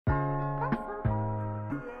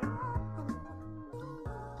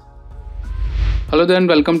Hello there and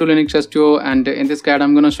welcome to Linux Studio, and in this guide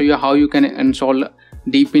I'm going to show you how you can install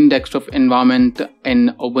Deepin Desktop Environment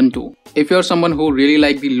in Ubuntu. If you're someone who really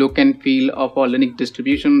like the look and feel of a Linux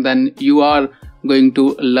distribution, then you are going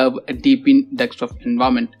to love Deepin Desktop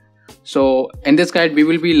Environment. So in this guide we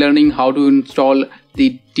will be learning how to install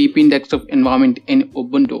the Deepin Desktop Environment in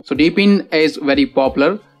Ubuntu. So Deepin is very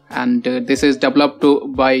popular, and this is developed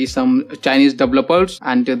by some Chinese developers,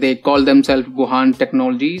 and they call themselves Wuhan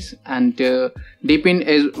Technologies. And Deepin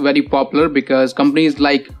is very popular because companies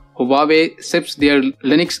like Huawei ships their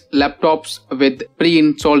Linux laptops with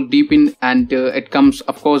pre-installed Deepin, and it comes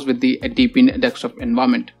of course with the Deepin Desktop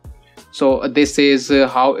Environment. So this is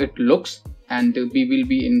how it looks, and we will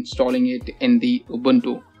be installing it in the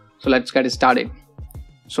Ubuntu. So let's get started.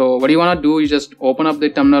 So what you want to do is just open up the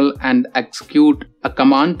terminal and execute a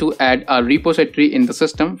command to add a repository in the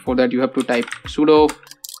system. For that you have to type sudo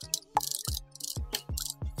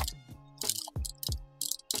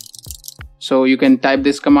so you can type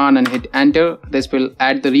this command and hit enter. This will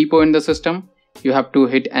add the repo in the system. You have to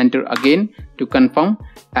hit enter again to confirm,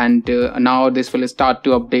 and now this will start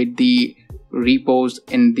to update the repos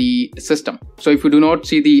in the system. So if you do not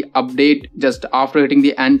see the update just after hitting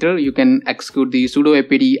the enter, you can execute the sudo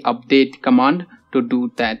apt update command to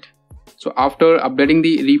do that. So after updating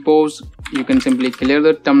the repos, you can simply clear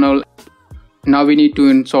the terminal. Now we need to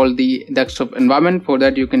install the desktop environment. For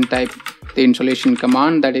that you can type the installation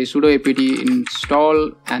command, that is sudo apt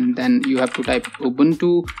install, and then you have to type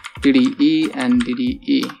ubuntu kde and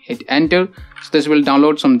kde, hit enter. So this will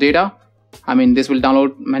download some data. This will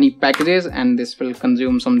download many packages and this will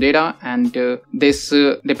consume some data, and this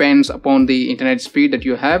depends upon the internet speed that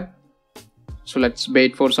you have. So let's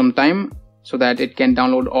wait for some time so that it can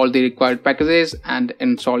download all the required packages and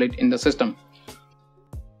install it in the system.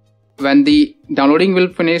 When the downloading will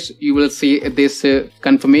finish, you will see this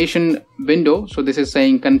confirmation window. So this is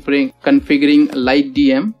saying configuring light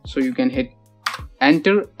DM. So you can hit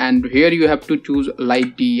enter, and here you have to choose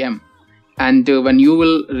light DM. And when you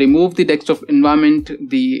will remove the desktop environment,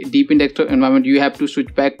 the Deepin Desktop Environment, you have to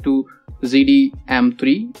switch back to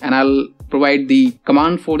ZDM3, and I'll provide the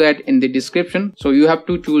command for that in the description. So you have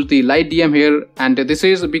to choose the light DM here, and this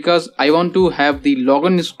is because I want to have the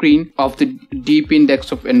login screen of the Deepin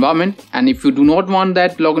Desktop Environment. And if you do not want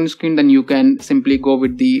that login screen, then you can simply go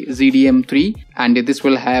with the ZDM3, and this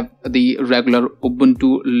will have the regular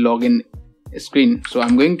Ubuntu login screen. So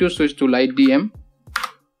I'm going to switch to light DM,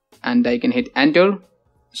 and I can hit enter.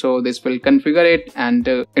 So this will configure it and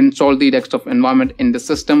install the desktop environment in the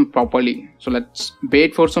system properly. So let's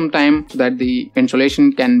wait for some time so that the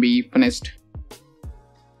installation can be finished.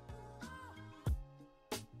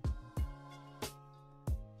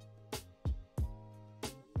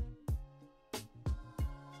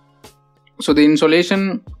 So the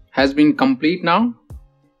installation has been complete now.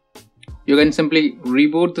 You can simply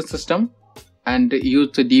reboot the system and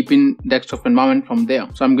use the Deepin Desktop Environment from there.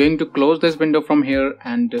 So I'm going to close this window from here,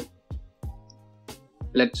 and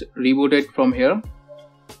let's reboot it from here.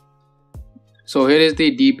 So here is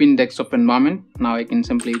the Deepin Desktop Environment. Now I can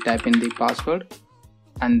simply type in the password,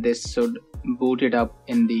 and this should boot it up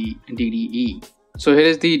in the DDE. So here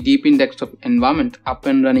is the Deepin Desktop Environment up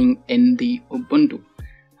and running in the Ubuntu,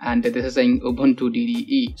 and this is saying Ubuntu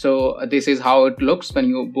DDE. So this is how it looks when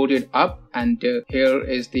you boot it up, and here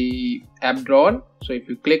is the app drawer. So if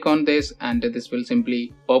you click on this, and this will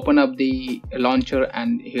simply open up the launcher,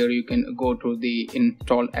 and here you can go to the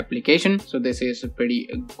install application. So this is pretty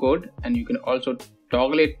good, and you can also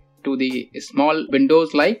toggle it to the small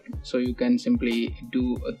windows like, so you can simply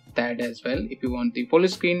do that as well. If you want the full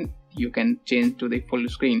screen, you can change to the full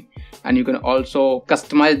screen, and you can also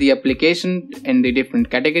customize the application in the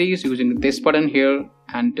different categories using this button here,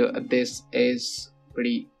 and this is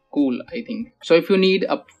pretty cool, I think. So if you need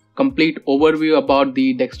a complete overview about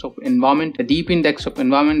the desktop environment, the Deepin Desktop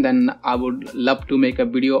Environment, then I would love to make a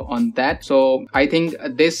video on that. So I think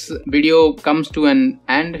this video comes to an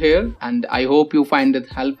end here, and I hope you find it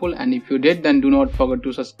helpful, and if you did, then do not forget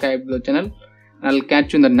to subscribe to the channel, and I'll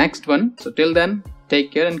catch you in the next one. So till then,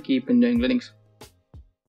 take care and keep enjoying Linux.